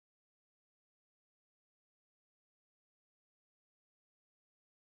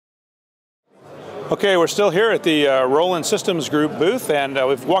Okay, we're still here at the Roland Systems Group booth, and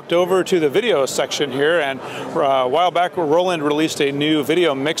we've walked over to the video section here, and a while back Roland released a new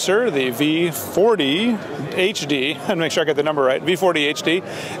video mixer, the V40HD, and make sure I get the number right, V40HD.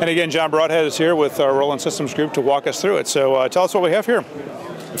 And again, John Broadhead is here with Roland Systems Group to walk us through it. So tell us what we have here.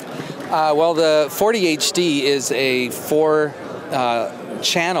 Well, the 40HD is a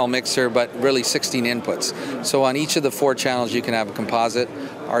channel mixer, but really 16 inputs. So on each of the 4 channels you can have a composite,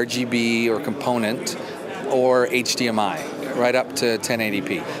 RGB or component, or HDMI, right up to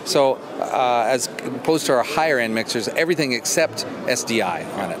 1080p. So as opposed to our higher end mixers, everything except SDI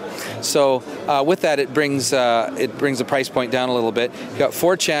on it. So with that, it brings the price point down a little bit. You've got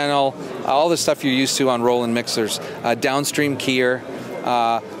 4 channel, all the stuff you're used to on Roland mixers, downstream keyer,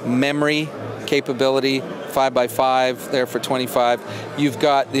 memory capability, 5x5 there for 25. You've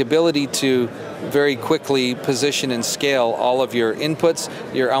got the ability to very quickly position and scale all of your inputs,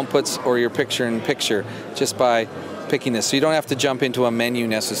 your outputs, or your picture-in-picture just by picking this. So you don't have to jump into a menu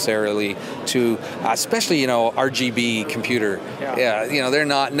necessarily to, especially, you know, RGB computer. Yeah, you know, they're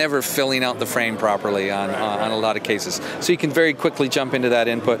never filling out the frame properly on a lot of cases. So you can very quickly jump into that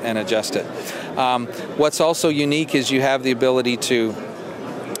input and adjust it. What's also unique is you have the ability to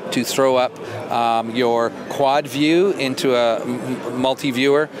throw up your quad view into a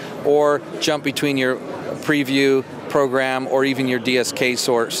multi-viewer, or jump between your preview program or even your DSK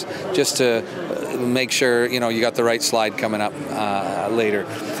source, just to make sure you know you got the right slide coming up later.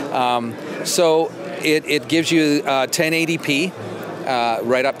 So it gives you 1080p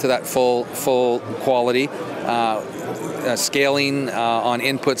right up to that full quality. Scaling on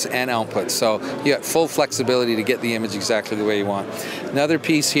inputs and outputs, so you got full flexibility to get the image exactly the way you want. Another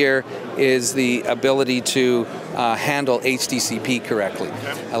piece here is the ability to handle HDCP correctly.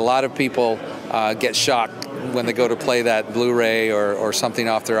 A lot of people get shocked when they go to play that Blu-ray or something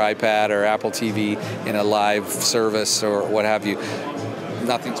off their iPad or Apple TV in a live service or what have you.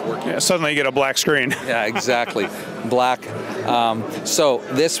 Nothing's working. Yeah, suddenly you get a black screen. Yeah, exactly. Black. So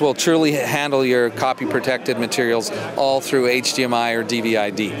this will truly handle your copy protected materials all through HDMI or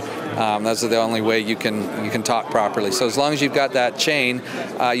DVI-D. Those are the only way you can talk properly. So as long as you've got that chain,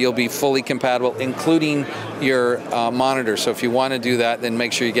 you'll be fully compatible, including your monitor. So if you want to do that, then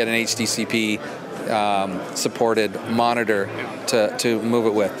make sure you get an HDCP supported monitor to move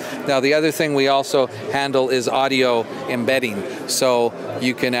it with. Now the other thing we also handle is audio embedding. So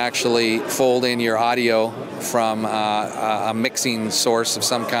you can actually fold in your audio from a mixing source of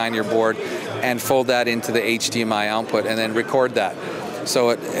some kind, your board, and fold that into the HDMI output and then record that.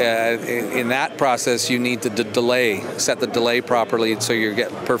 So in that process you need to set the delay properly so you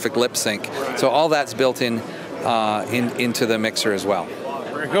get perfect lip sync. So all that's built in into the mixer as well.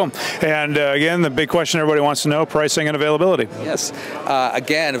 Very cool. And again, the big question everybody wants to know, pricing and availability. Yes.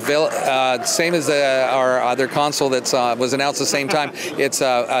 Again, same as our other console that was announced at the same time. It's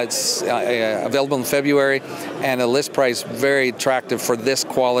available in February, and a list price very attractive for this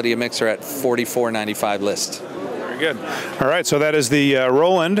quality of mixer at $44.95 list. Good. All right, so that is the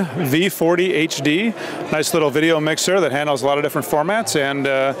Roland V40HD. Nice little video mixer that handles a lot of different formats, and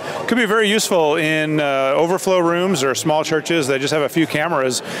could be very useful in overflow rooms or small churches that just have a few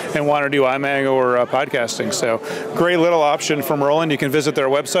cameras and want to do iMag or podcasting. So great little option from Roland. You can visit their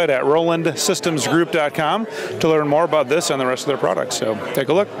website at rolandsystemsgroup.com to learn more about this and the rest of their products. So take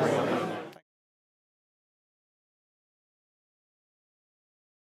a look.